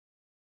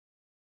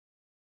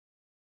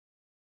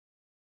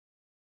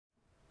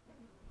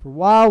For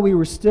while we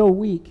were still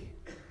weak,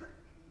 at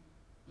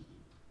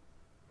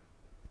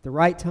the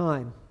right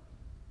time,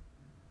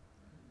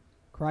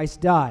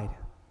 Christ died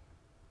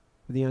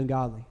for the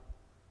ungodly.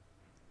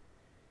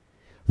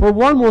 For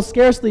one will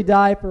scarcely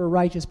die for a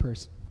righteous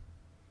person,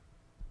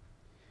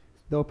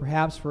 though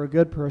perhaps for a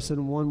good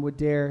person one would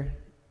dare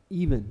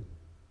even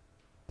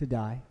to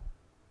die.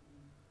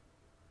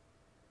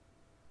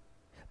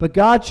 But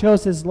God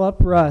shows His love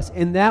for us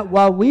in that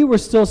while we were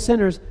still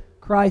sinners,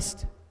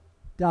 Christ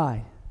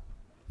died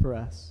for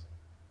us.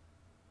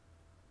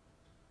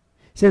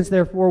 Since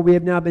therefore we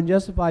have now been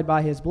justified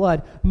by His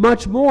blood,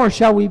 much more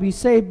shall we be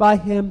saved by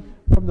Him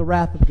from the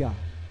wrath of God.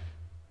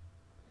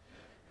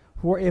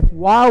 For if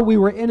while we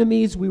were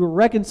enemies we were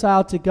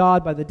reconciled to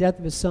God by the death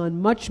of His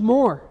Son, much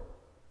more,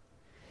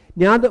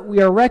 now that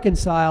we are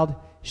reconciled,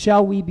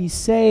 shall we be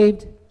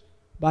saved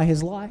by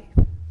His life.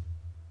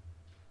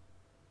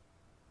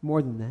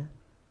 More than that,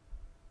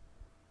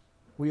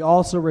 we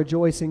also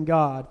rejoice in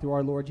God through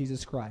our Lord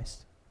Jesus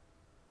Christ,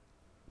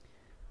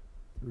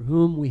 through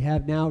whom we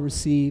have now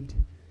received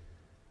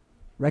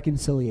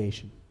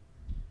reconciliation.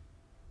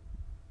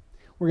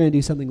 We're going to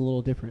do something a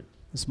little different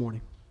this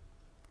morning.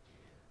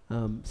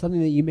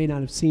 Something that you may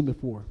not have seen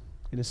before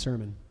in a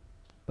sermon,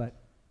 but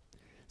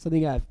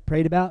something I've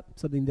prayed about,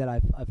 something that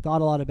I've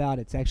thought a lot about.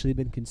 It's actually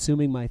been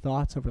consuming my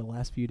thoughts over the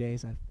last few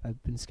days.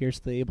 I've been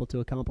scarcely able to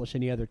accomplish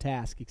any other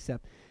task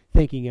except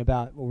thinking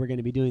about what we're going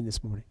to be doing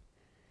this morning.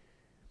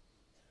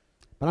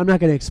 But I'm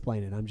not going to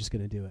explain it. I'm just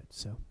going to do it.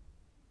 So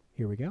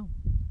here we go.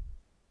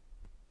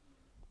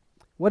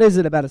 What is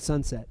it about a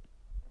sunset?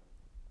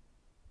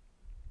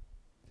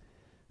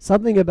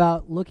 Something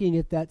about looking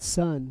at that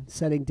sun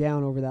setting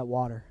down over that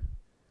water,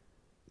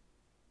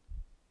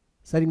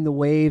 setting the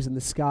waves and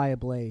the sky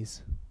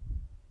ablaze,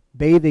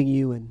 bathing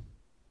you in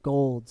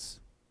golds,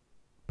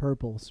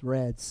 purples,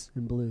 reds,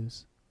 and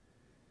blues.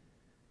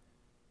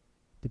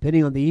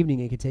 Depending on the evening,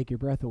 it could take your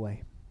breath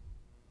away.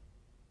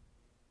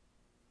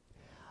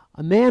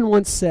 A man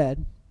once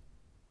said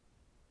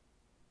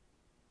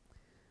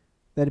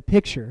that a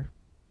picture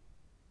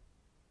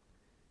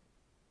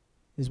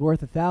is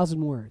worth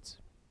 1,000 words.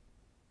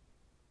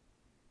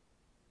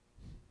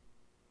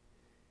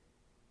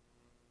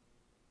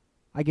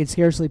 I can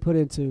scarcely put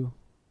into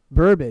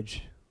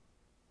verbiage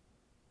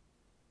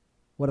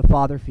what a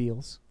father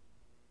feels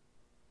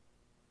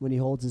when he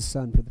holds his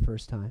son for the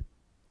first time.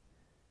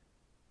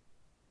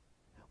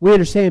 We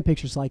understand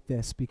pictures like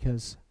this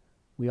because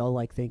we all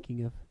like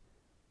thinking of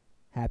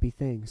happy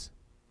things.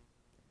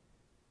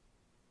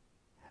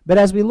 But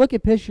as we look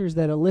at pictures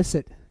that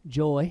elicit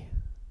joy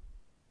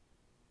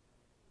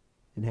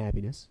and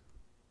happiness,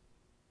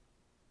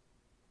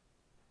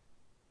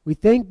 we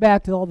think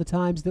back to all the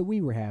times that we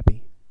were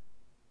happy,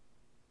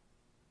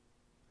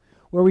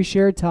 where we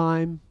shared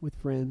time with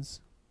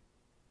friends,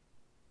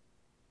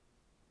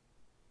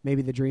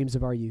 maybe the dreams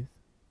of our youth.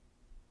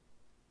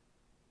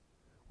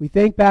 We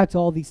think back to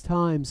all these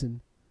times and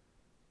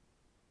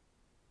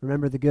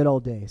remember the good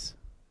old days,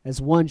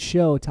 as one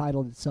show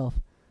titled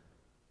itself,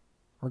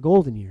 Our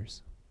Golden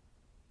Years.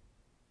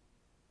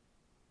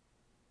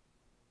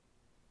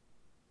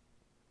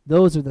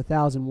 Those are the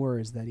 1,000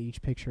 words that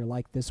each picture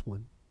like this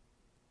one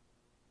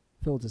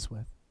fills us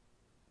with.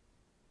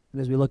 And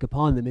as we look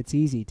upon them, it's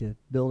easy to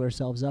build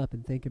ourselves up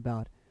and think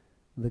about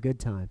the good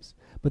times.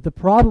 But the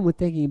problem with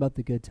thinking about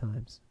the good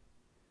times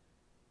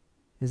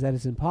is that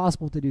it's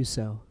impossible to do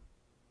so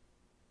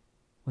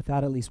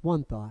without at least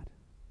one thought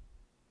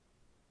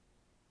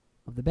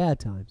of the bad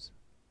times.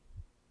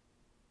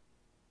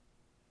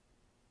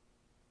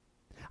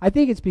 I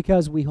think it's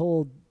because we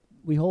hold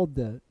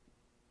the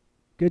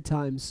good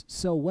times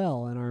so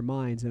well in our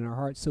minds and our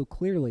hearts so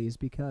clearly is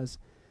because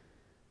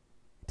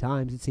at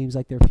times it seems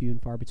like they're few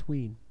and far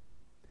between.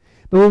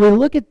 But when we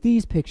look at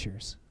these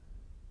pictures,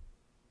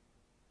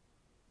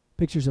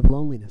 pictures of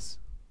loneliness,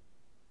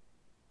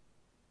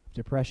 of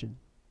depression,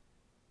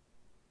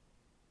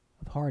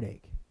 of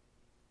heartache,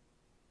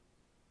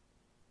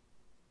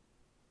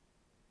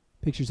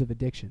 pictures of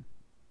addiction,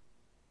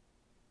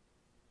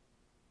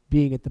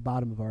 being at the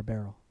bottom of our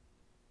barrel,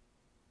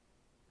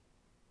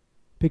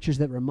 pictures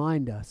that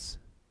remind us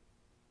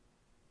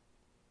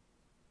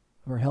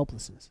of our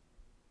helplessness,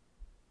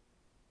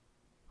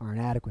 our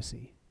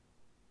inadequacy,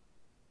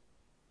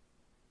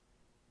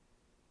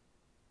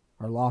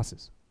 our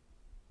losses,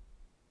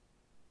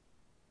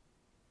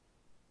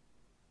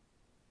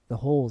 the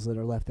holes that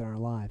are left in our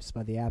lives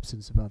by the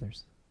absence of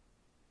others.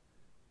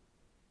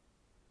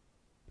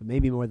 But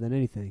maybe more than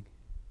anything,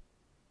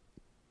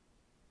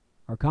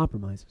 our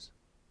compromises.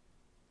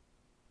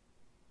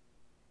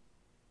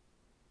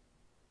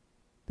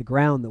 The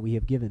ground that we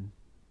have given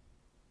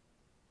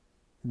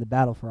in the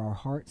battle for our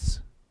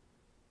hearts,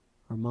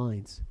 our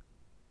minds,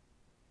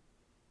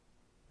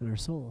 and our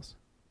souls.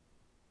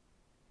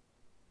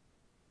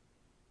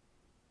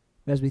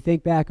 But as we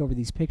think back over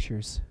these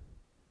pictures,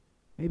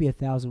 maybe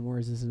 1,000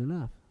 words isn't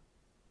enough.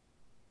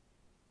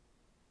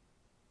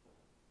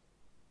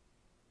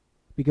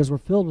 Because we're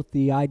filled with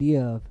the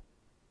idea of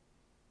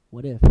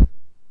what if?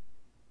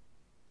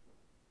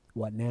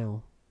 What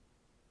now?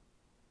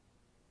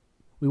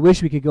 We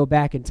wish we could go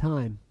back in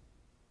time.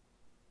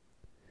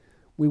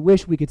 We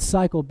wish we could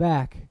cycle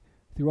back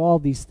through all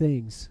these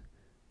things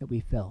that we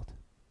felt,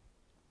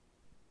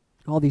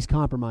 all these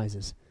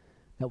compromises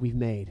that we've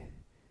made,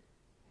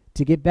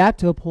 to get back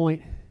to a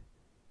point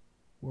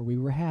where we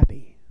were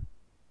happy.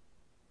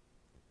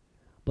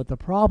 But the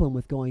problem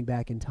with going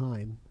back in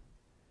time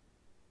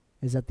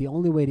is that the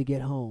only way to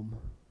get home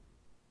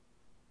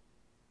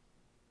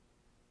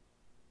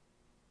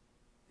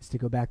is to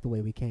go back the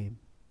way we came.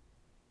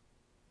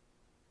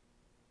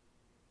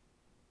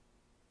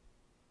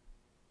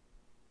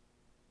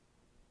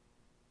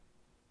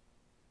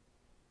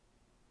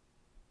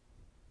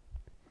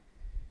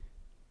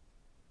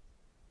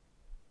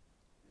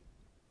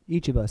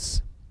 Each of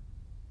us,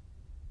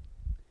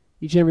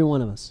 each and every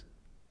one of us,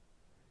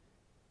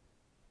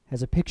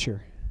 has a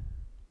picture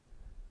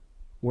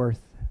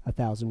worth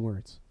 1,000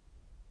 words.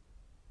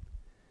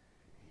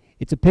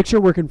 It's a picture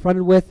we're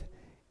confronted with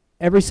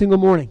every single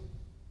morning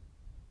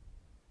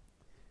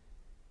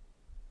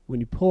when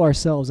we pull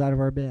ourselves out of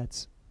our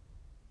beds,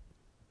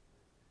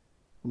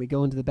 when we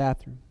go into the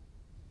bathroom,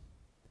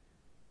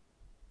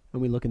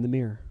 when we look in the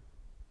mirror.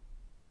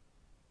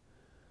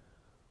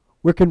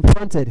 We're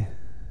confronted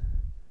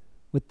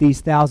with these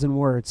 1,000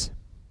 words.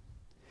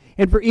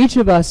 And for each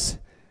of us,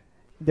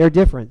 they're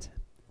different.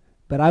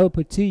 But I would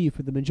put to you,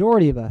 for the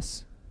majority of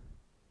us,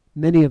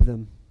 many of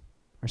them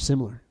are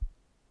similar.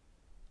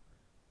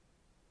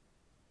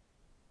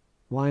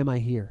 Why am I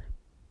here?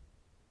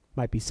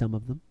 Might be some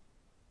of them.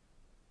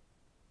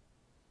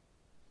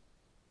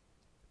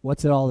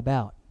 What's it all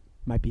about?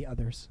 Might be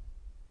others.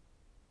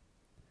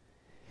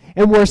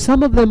 And where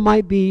some of them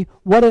might be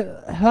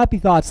happy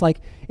thoughts, like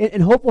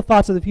and hopeful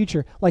thoughts of the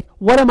future, like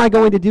what am I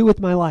going to do with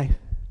my life?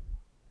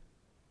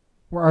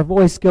 Where our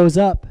voice goes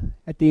up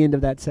at the end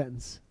of that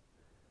sentence.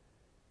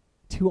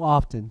 Too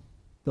often,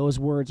 those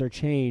words are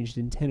changed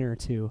in tenor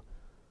to,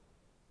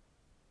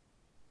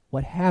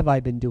 what have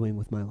I been doing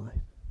with my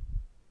life?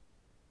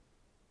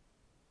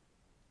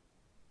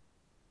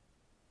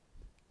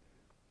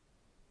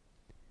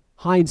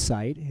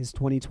 Hindsight is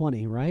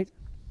 20/20, right?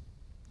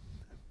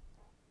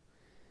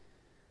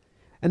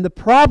 And the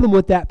problem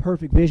with that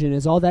perfect vision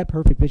is all that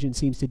perfect vision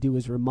seems to do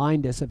is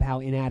remind us of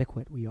how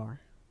inadequate we are.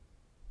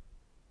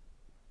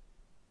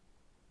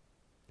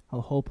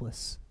 How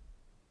hopeless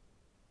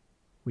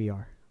we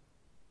are.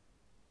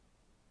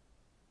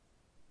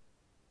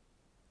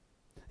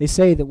 They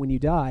say that when you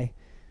die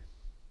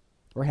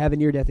or have a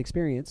near-death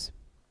experience,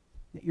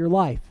 that your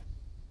life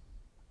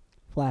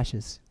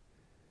flashes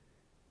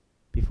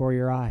before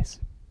your eyes.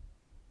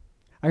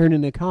 I heard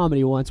in a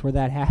comedy once where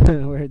that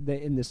happened,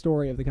 in the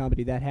story of the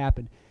comedy that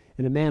happened,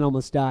 and a man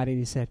almost died, and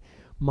he said,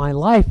 "My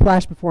life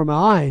flashed before my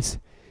eyes.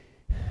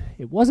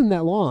 It wasn't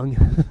that long."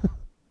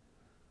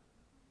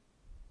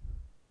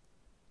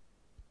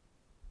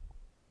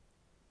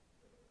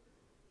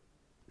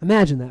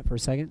 Imagine that for a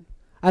second.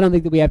 I don't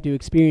think that we have to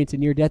experience a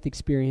near-death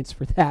experience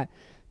for that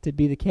to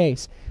be the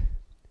case.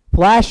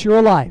 Flash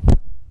your life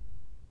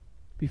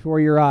before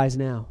your eyes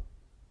now.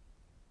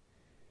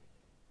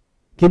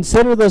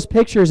 Consider those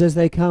pictures as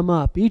they come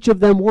up, each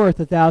of them worth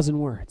 1,000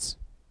 words.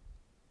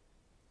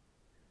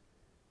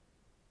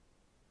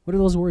 What do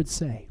those words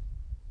say?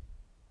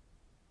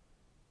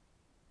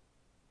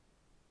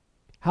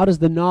 How does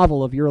the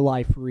novel of your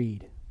life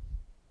read?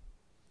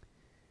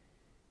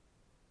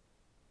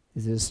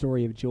 Is it a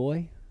story of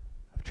joy,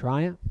 of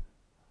triumph,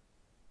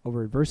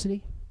 over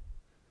adversity?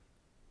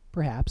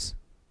 Perhaps.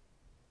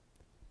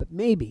 But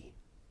maybe,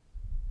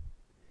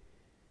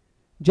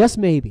 just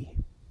maybe,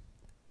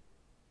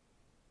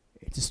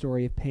 it's a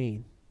story of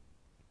pain,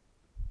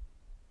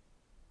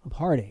 of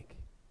heartache,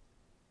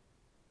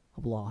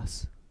 of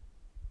loss.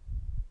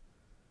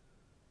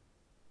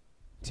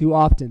 Too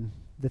often,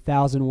 the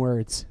 1,000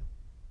 words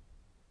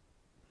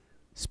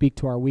speak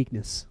to our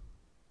weakness,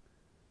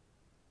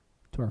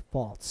 to our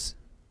faults,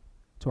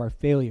 to our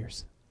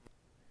failures,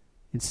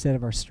 instead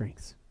of our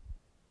strengths.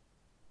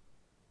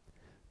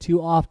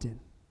 Too often,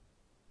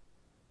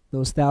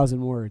 those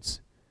 1,000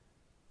 words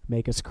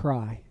make us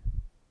cry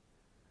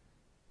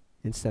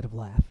instead of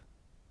laugh.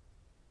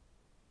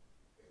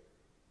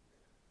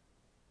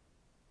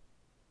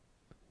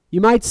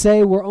 You might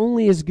say we're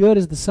only as good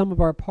as the sum of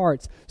our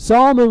parts.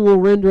 Solomon will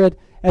render it,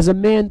 as a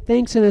man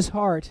thinks in his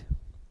heart,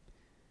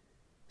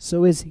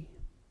 so is he.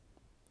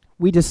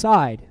 We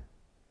decide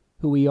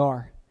who we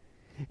are.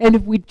 And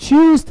if we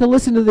choose to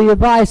listen to the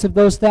advice of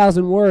those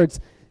 1,000 words,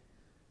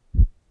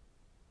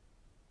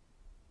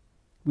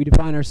 we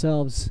define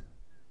ourselves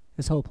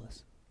as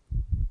hopeless,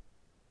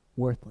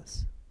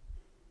 worthless.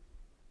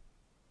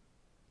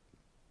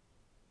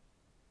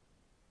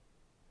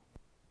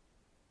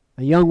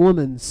 A young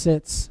woman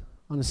sits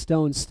on a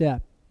stone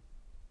step.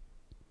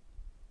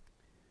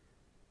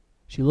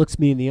 She looks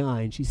me in the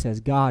eye and she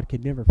says, "God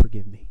could never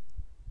forgive me.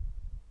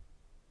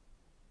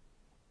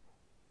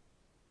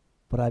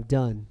 What I've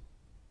done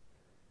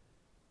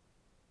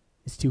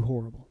is too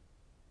horrible."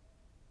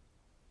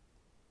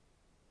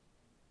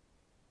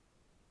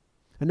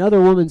 Another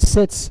woman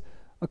sits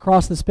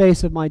across the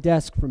space of my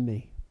desk from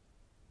me.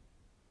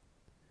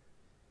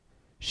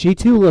 She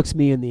too looks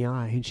me in the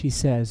eye and she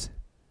says,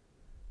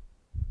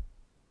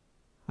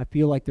 I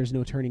feel like there's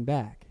no turning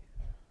back.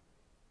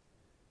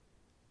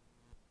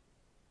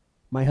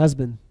 My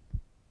husband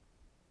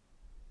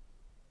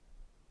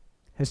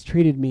has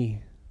treated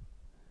me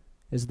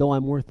as though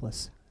I'm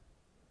worthless.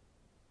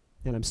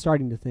 And I'm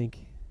starting to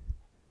think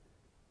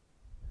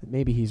that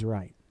maybe he's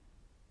right.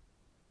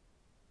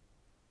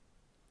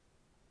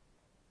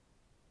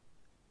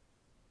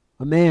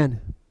 A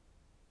man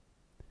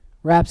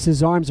wraps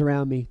his arms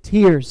around me,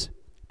 tears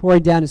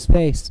pouring down his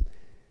face,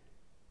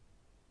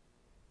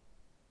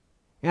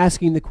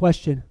 asking the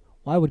question,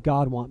 why would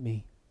God want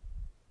me?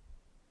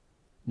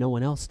 No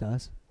one else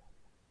does.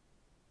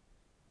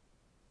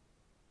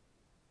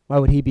 Why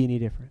would he be any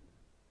different?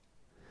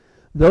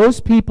 Those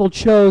people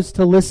chose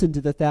to listen to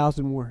the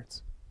 1,000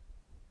 words.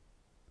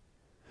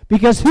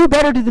 Because who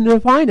better to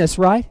define us,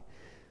 right?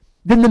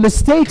 Than the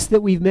mistakes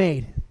that we've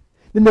made,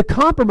 than the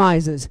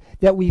compromises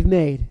that we've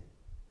made,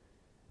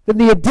 than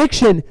the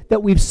addiction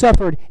that we've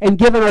suffered and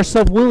given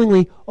ourselves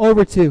willingly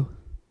over to.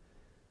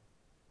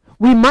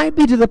 We might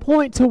be to the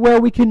point to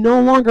where we can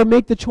no longer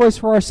make the choice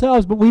for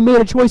ourselves, but we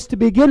made a choice to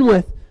begin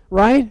with,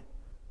 right?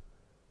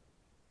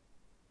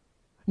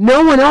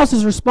 No one else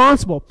is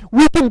responsible.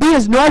 We can be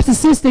as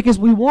narcissistic as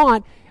we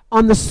want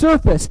on the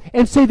surface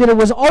and say that it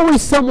was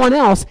always someone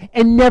else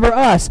and never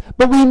us.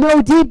 But we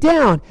know deep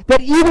down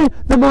that even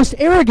the most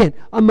arrogant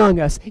among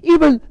us,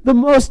 even the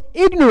most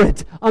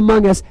ignorant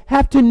among us,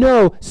 have to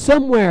know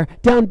somewhere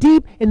down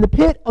deep in the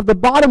pit of the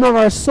bottom of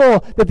our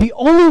soul that the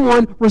only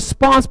one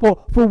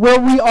responsible for where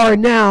we are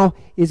now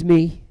is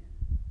me.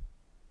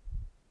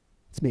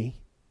 It's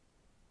me.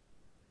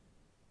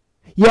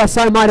 Yes,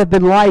 I might have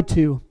been lied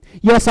to.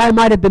 Yes, I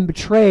might have been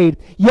betrayed.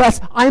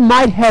 Yes, I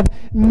might have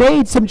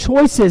made some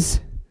choices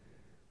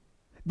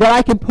that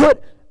I can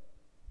put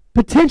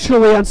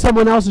potentially on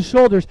someone else's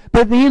shoulders.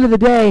 But at the end of the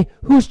day,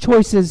 whose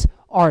choices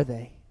are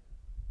they?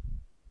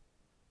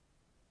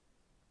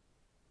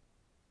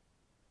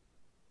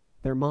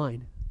 They're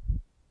mine.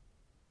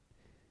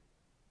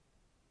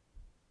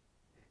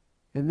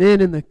 And then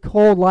in the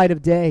cold light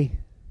of day,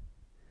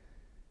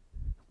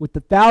 with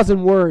the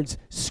 1,000 words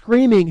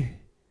screaming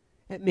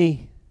at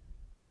me,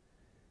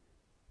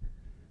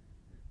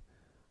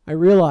 I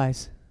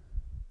realize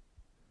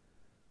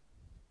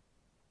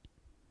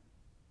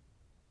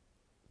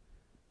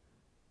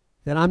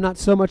that I'm not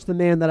so much the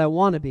man that I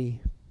want to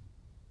be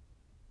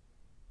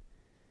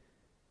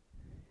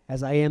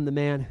as I am the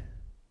man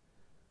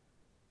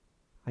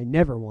I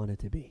never wanted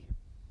to be.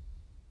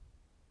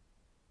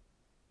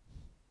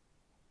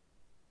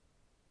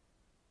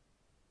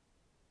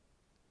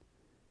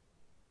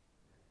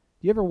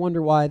 Do you ever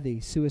wonder why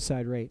the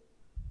suicide rate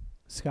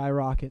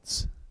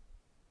skyrockets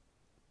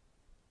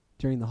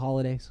during the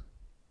holidays?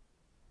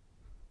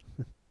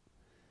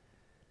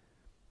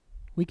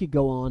 We could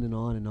go on and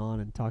on and on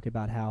and talk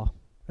about how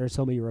there are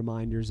so many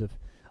reminders of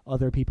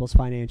other people's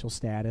financial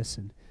status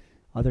and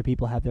other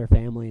people have their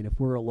family, and if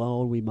we're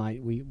alone, we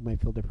might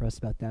feel depressed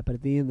about that. But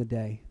at the end of the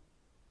day,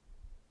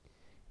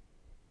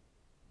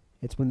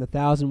 it's when the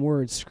 1,000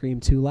 words scream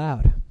too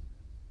loud.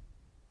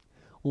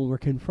 When we're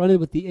confronted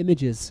with the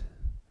images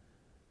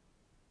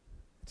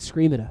that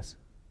scream at us,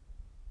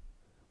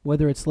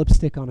 whether it's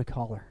lipstick on a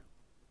collar,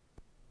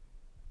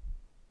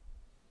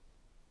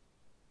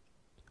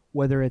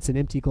 whether it's an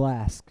empty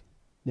glass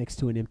next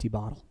to an empty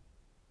bottle,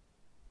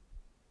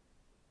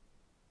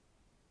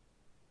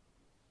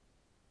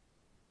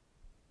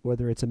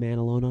 whether it's a man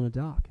alone on a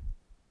dock.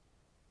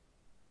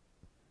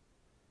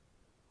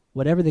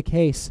 Whatever the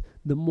case,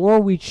 the more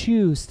we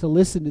choose to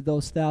listen to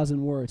those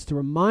 1,000 words, to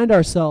remind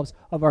ourselves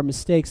of our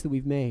mistakes that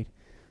we've made,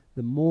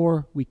 the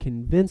more we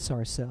convince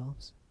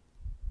ourselves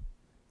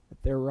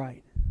that they're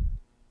right.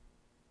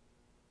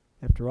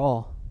 After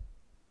all,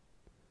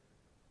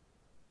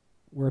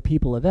 we're a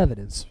people of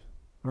evidence,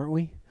 aren't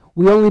we?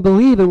 We only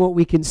believe in what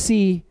we can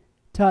see,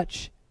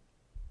 touch,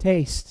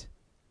 taste,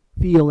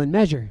 feel, and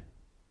measure.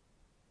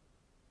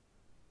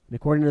 And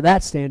according to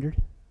that standard,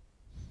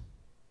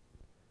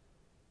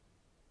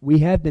 we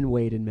have been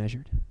weighed and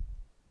measured.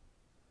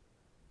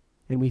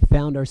 And we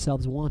found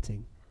ourselves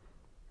wanting.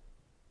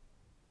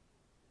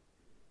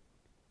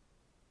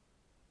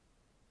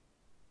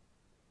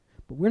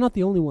 But we're not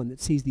the only one that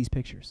sees these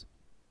pictures.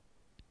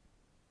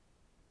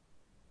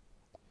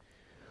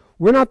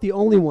 We're not the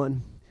only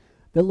one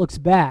that looks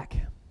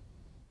back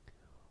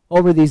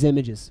over these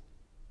images,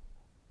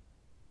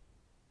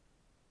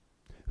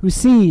 who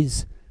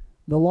sees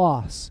the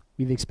loss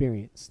we've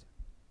experienced,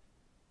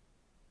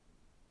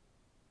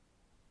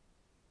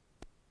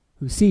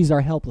 who sees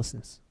our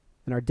helplessness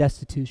and our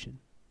destitution,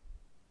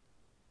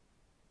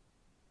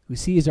 who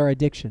sees our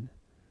addiction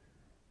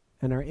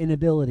and our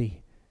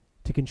inability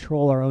to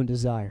control our own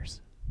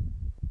desires,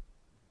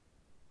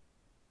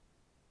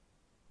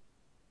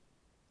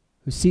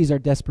 who sees our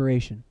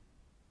desperation,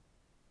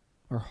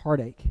 our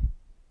heartache,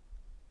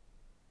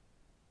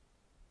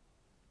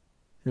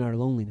 and our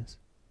loneliness.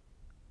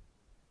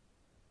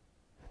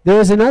 There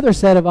is another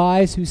set of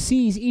eyes who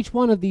sees each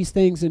one of these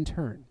things in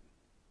turn.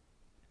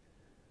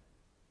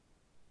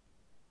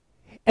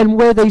 And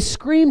where they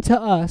scream to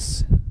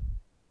us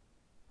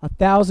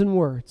 1,000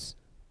 words,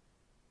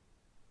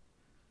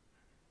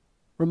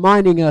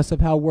 reminding us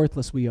of how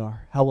worthless we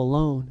are, how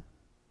alone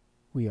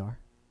we are,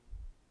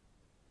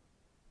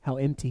 how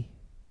empty,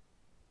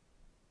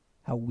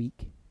 how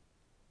weak.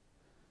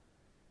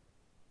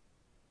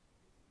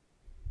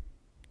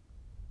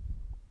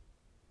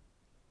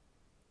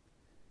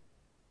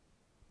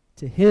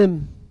 To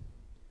him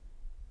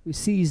who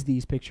sees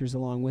these pictures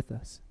along with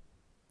us,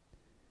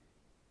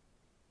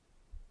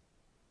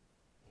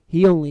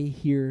 he only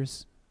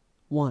hears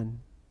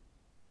one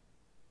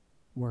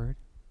word: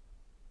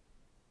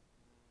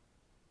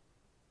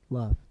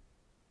 love.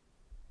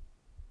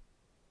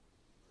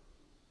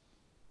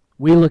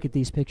 We look at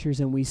these pictures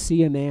and we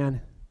see a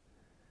man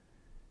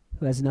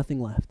who has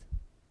nothing left,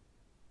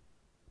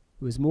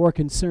 who is more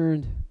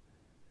concerned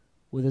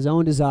with his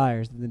own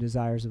desires than the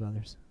desires of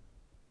others,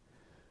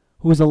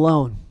 who is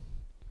alone,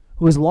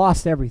 who has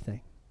lost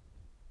everything.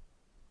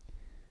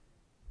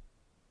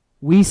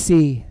 We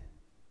see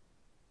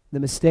the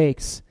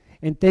mistakes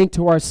and think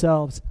to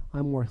ourselves,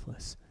 I'm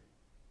worthless.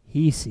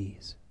 He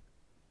sees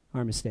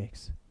our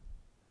mistakes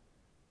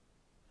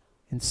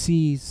and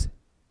sees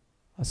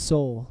a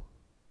soul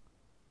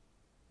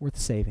worth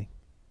saving.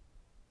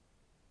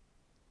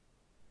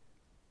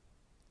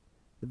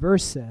 The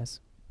verse says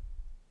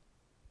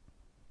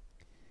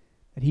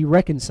that he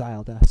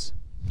reconciled us.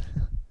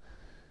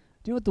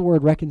 Do you know what the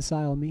word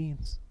reconcile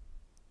means?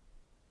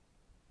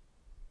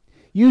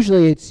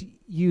 Usually it's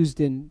used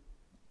in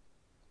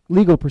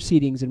legal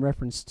proceedings in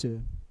reference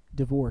to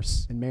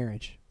divorce and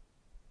marriage.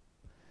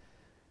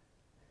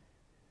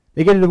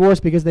 They get a divorce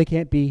because they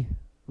can't be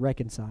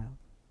reconciled.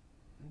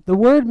 The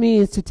word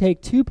means to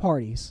take two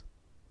parties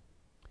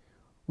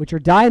which are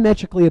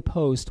diametrically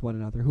opposed to one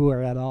another, who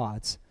are at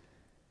odds,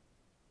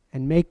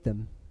 and make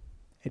them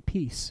at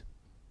peace.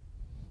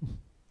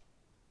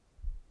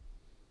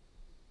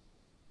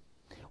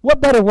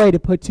 What better way to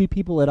put two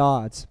people at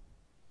odds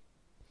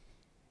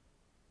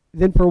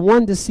than for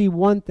one to see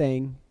one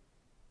thing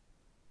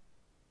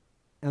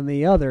and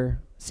the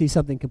other see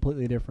something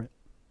completely different?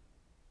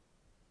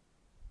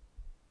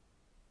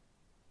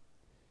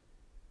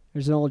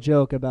 There's an old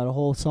joke about a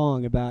whole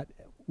song about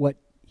what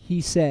he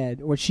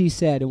said, or she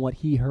said, and what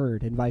he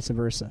heard, and vice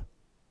versa.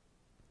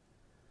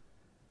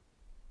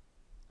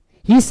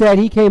 He said,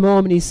 he came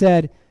home and he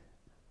said,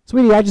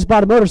 "Sweetie, I just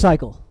bought a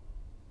motorcycle."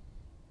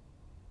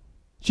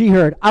 She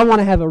heard, "I want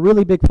to have a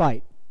really big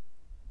fight."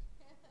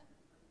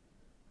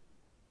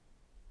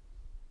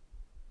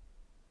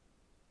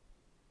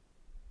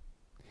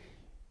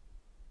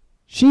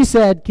 She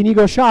said, "Can you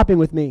go shopping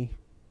with me?"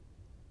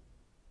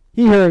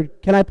 He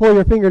heard, "Can I pull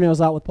your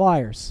fingernails out with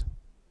pliers?"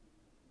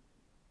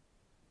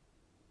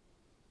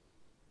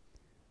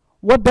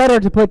 What better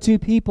to put two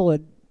people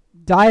at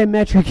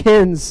diametric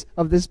ends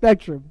of the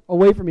spectrum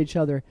away from each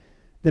other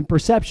than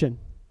perception,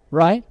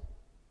 right?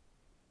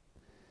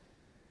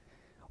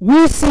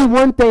 We see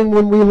one thing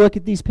when we look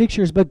at these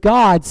pictures, but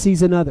God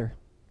sees another.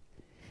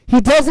 He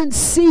doesn't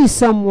see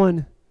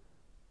someone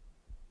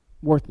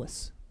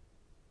worthless.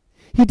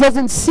 He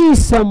doesn't see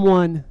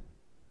someone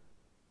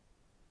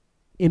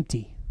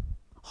empty,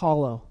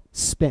 hollow,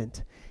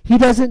 spent. He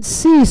doesn't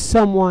see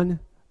someone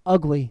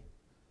ugly.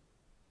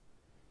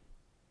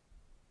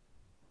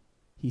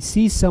 He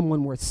sees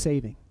someone worth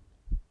saving.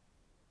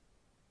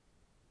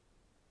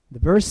 The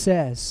verse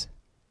says,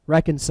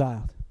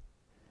 reconciled.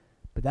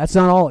 But that's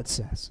not all it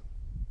says.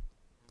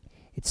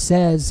 It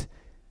says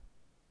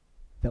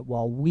that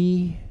while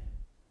we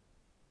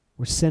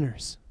were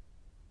sinners,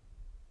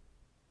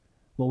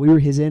 while we were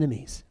his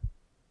enemies,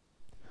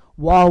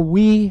 while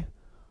we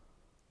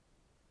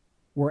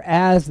were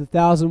as the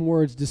 1,000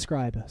 words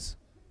describe us,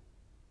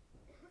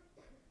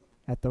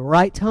 at the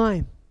right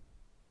time,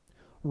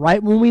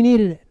 right when we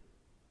needed it,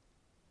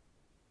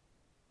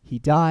 he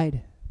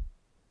died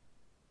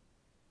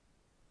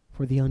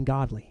for the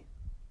ungodly.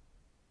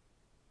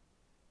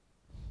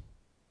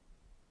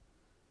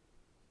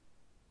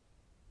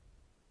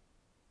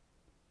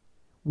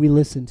 We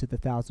listen to the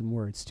 1,000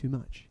 words too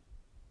much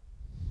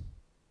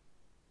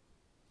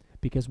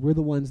because we're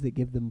the ones that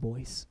give them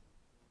voice.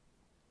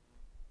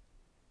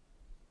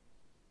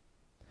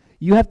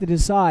 You have to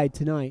decide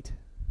tonight,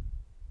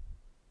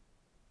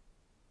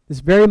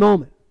 this very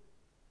moment,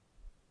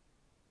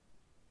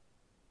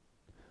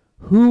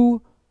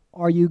 who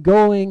are you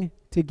going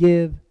to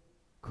give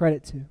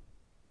credit to?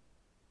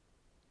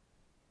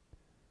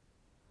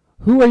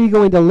 Who are you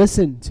going to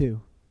listen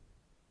to?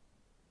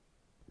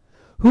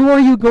 Who are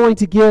you going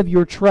to give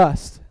your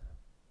trust?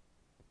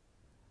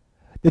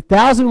 The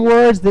 1,000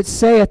 words that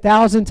say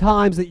 1,000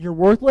 times that you're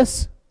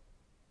worthless?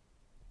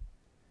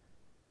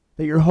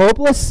 That you're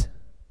hopeless?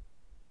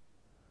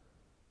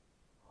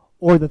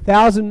 Or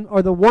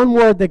the one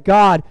word that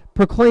God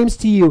proclaims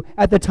to you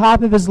at the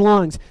top of his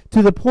lungs,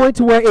 to the point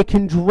to where it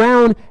can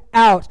drown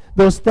out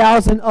those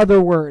 1,000 other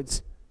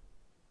words?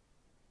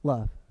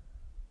 Love.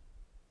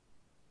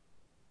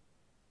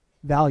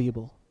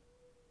 Valuable.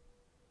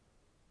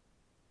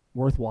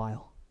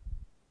 Worthwhile.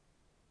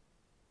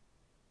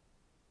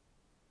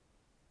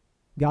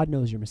 God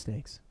knows your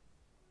mistakes.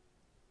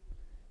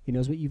 He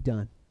knows what you've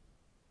done.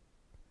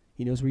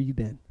 He knows where you've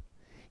been.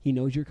 He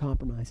knows your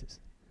compromises.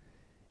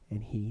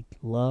 And He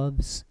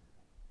loves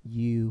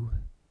you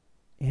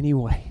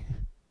anyway.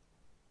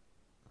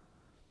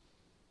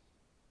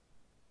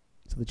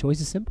 So the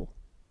choice is simple.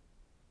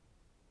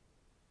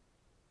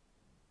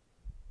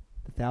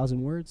 The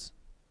 1,000 words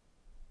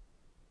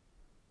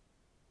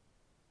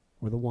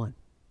or the one.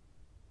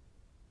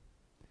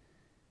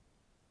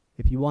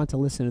 If you want to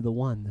listen to the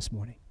one this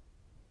morning,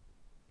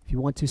 if you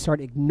want to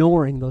start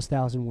ignoring those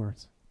 1,000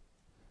 words,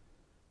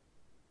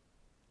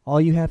 all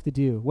you have to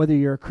do, whether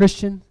you're a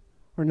Christian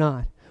or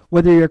not,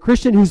 whether you're a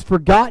Christian who's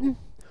forgotten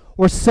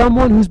or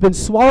someone who's been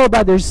swallowed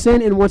by their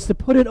sin and wants to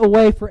put it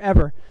away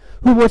forever,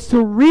 who wants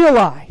to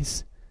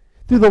realize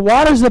through the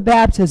waters of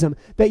baptism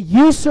that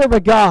you serve a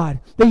God,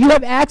 that you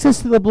have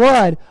access to the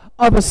blood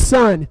of a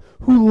Son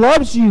who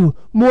loves you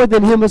more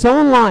than his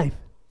own life,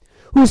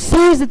 who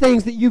sees the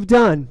things that you've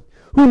done,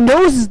 who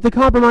knows the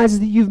compromises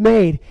that you've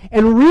made,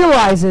 and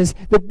realizes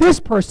that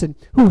this person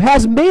who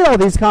has made all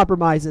these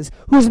compromises,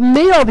 who's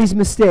made all these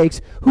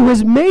mistakes,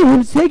 who's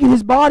taken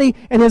his body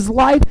and his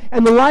life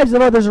and the lives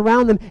of others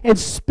around them and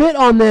spit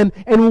on them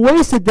and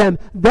wasted them,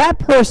 that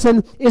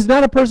person is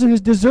not a person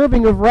who's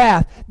deserving of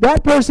wrath.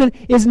 That person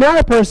is not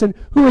a person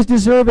who is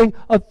deserving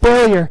of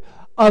failure,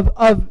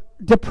 of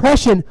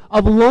depression,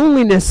 of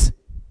loneliness,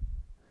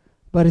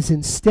 but is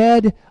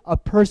instead a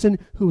person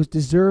who is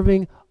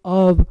deserving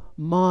of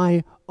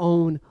my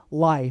own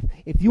life.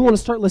 If you want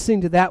to start listening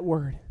to that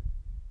word,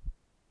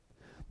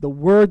 the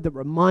word that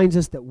reminds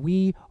us that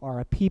we are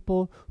a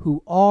people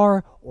who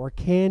are or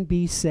can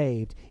be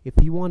saved, if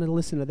you want to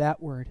listen to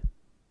that word,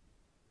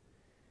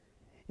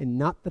 and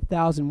not the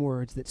 1,000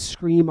 words that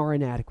scream our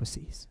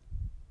inadequacies,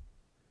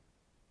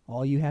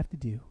 all you have to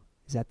do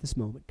is at this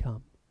moment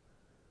come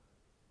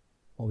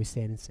while we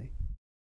stand and sing.